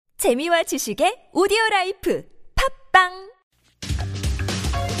재미와 지식의 오디오라이프 팝빵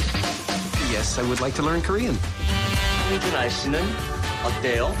Yes, I would like to learn Korean. 홍준아 씨는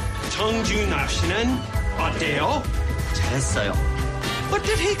어때요? 정준하 씨는 어때요? 잘했어요. What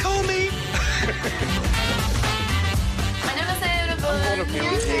did he call me? 안녕하세요,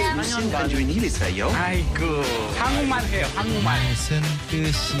 여러분. 무슨 반주인 일이세요? 아이고, 한국말 해요, 한국말. 무슨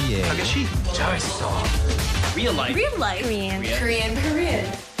뜻이에요? 아가씨, 잘했어. Real life. Real life. Korean.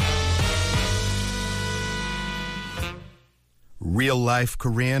 Real Life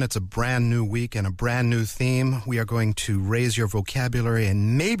Korean. It's a brand new week and a brand new theme. We are going to raise your vocabulary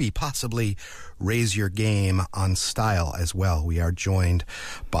and maybe possibly raise your game on style as well. We are joined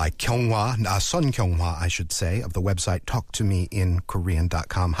by Kyung-hwa, Son Kyung-hwa, I should say, of the website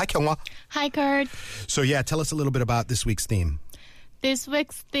talktomeinkorean.com. Hi, Kyung-hwa. Hi, Kurt. So, yeah, tell us a little bit about this week's theme. This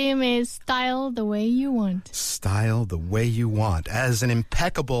week's theme is Style the Way You Want. Style the way you want. As an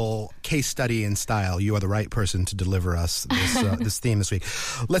impeccable case study in style, you are the right person to deliver us this theme this week.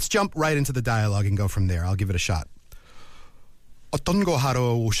 Let's jump right into the dialogue and go from there. I'll give it a shot. 어떤 거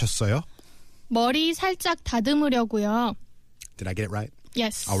하러 오셨어요? 머리 살짝 다듬으려고요. Did I get it right?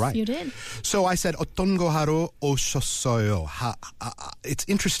 Yes, All right. you did. So I said 어떤 거 하러 오셨어요? It's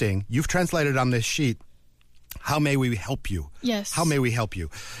interesting. You've translated on this sheet. How may we help you? Yes. How may we help you?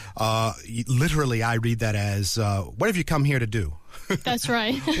 Literally, I read that as, what have you come here to do? That's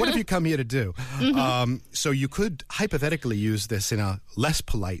right. What have you come here to do? Mm-hmm. So you could hypothetically use this in a less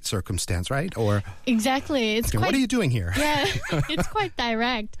polite circumstance, right? Or Exactly. It's quite. what are you doing here? Yeah, it's quite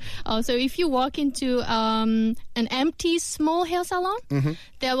direct. So if you walk into an empty small hair salon,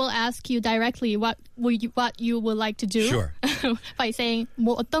 they will ask you directly what you would like to do. Sure. By saying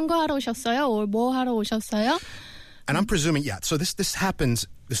뭐 어떤 거 하러 오셨어요? Or 뭐 하러 오셨어요? And I'm presuming, yeah. So this happens,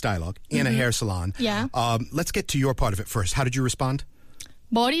 this dialogue, in a hair salon. Yeah. Let's get to your part of it first. How did you respond?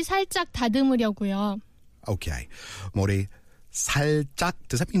 머리 살짝 다듬으려고요. Okay. 머리 살짝.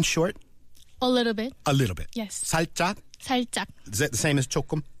 Does that mean short? A little bit. A little bit. Yes. 살짝. 살짝. Is that the same as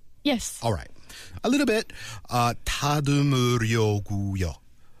조금? Yes. All right. A little bit. 다듬으려고요.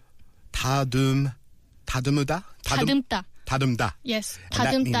 다듬다? 다듬다. 다듬다. Yes. And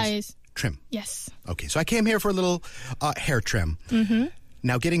that 다듬다 means is trim. yes. Okay, so I came here for a little hair trim.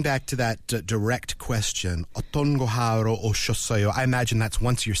 Now, getting back to that direct question, 어떤 거 하러 오셨어요? I imagine that's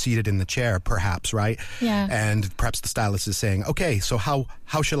once you're seated in the chair, perhaps, right? Yeah. And perhaps the stylist is saying, okay, so how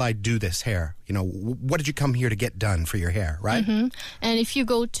shall I do this hair? You know, what did you come here to get done for your hair, right? And if you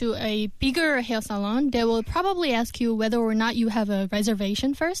go to a bigger hair salon, they will probably ask you whether or not you have a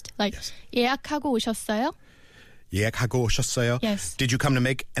reservation first. Like, 예약하고 오셨어요? 예약하고 오셨어요? Yes. Did you come to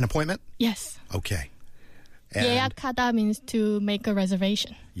make an appointment? Yes. Okay. And, 예약하다 means to make a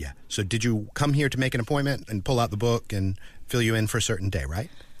reservation. yeah. So did you come here to make an appointment and pull out the book and fill you in for a certain day, right?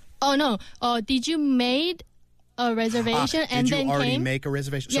 Oh, no. Did you made a reservation and did then you already came? make a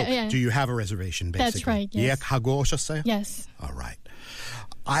reservation? Yeah, So yeah. do you have a reservation, basically? That's right, yes. 예약하고 오셨어요? Yes. All right.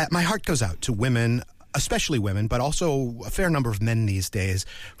 My heart goes out to women, especially women, but also a fair number of men these days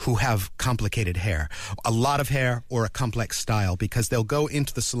who have complicated hair. A lot of hair or a complex style, because they'll go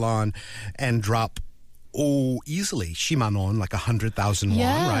into the salon and drop easily 10만 won, like 100,000 won,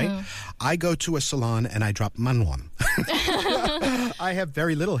 Yeah. right? I go to a salon and I drop man won. I have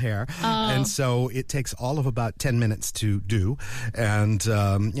very little hair, and so it takes all of about 10 minutes to do, and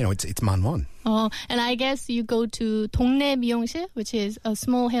it's man won. And I guess you go to 동네 미용실, which is a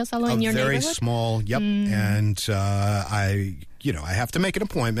small hair salon in your very neighborhood. small, yep. And I have to make an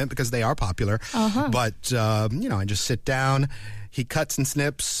appointment because they are popular. But I just sit down. He cuts and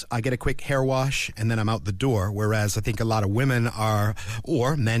snips. I get a quick hair wash, and then I'm out the door. Whereas I think a lot of women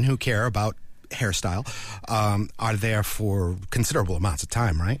or men who care about hairstyle, are there for considerable amounts of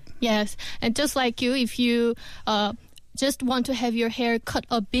time, right? Yes. And just like you, if you just want to have your hair cut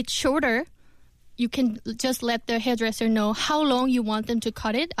a bit shorter, you can just let the hairdresser know how long you want them to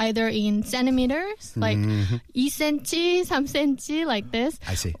cut it, either in centimeters, like 2cm, 3cm, like this.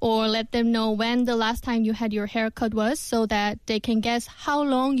 I see. Or let them know when the last time you had your haircut was, so that they can guess how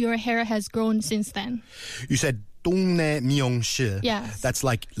long your hair has grown since then. You said 동네 미용실. Yes. That's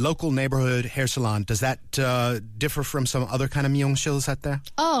like local neighborhood hair salon. Does that differ from some other kind of 미용실's out there?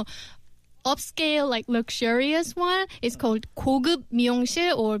 Oh, upscale, like luxurious one is called 고급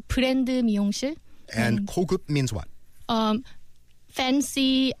미용실 or 브랜드 미용실. And 고급 means what?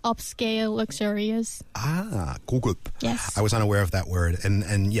 Fancy, upscale, luxurious. 고급. Yes. I was unaware of that word.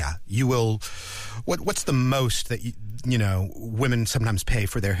 And yeah, you will... What's the most that, women sometimes pay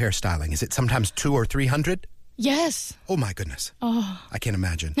for their hairstyling? Is it sometimes 200 or 300? Yes. Oh, my goodness. I can't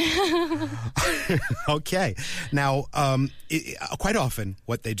imagine. Okay. Now, quite often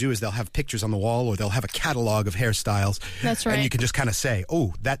what they do is they'll have pictures on the wall or they'll have a catalog of hairstyles. That's right. And you can just kind of say,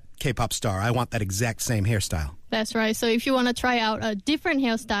 oh, that K-pop star, I want that exact same hairstyle. That's right. So if you want to try out a different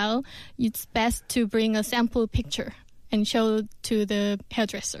hairstyle, it's best to bring a sample picture and show to the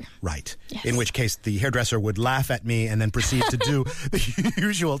hairdresser. Right. Yes. In which case the hairdresser would laugh at me and then proceed to do the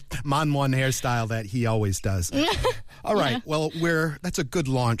usual manwon hairstyle that he always does. All right. Yeah. Well, that's a good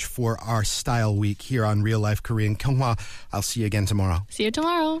launch for our Style Week here on Real Life Korean. Kyung-hwa, I'll see you again tomorrow. See you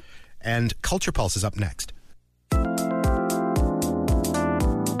tomorrow. And Culture Pulse is up next.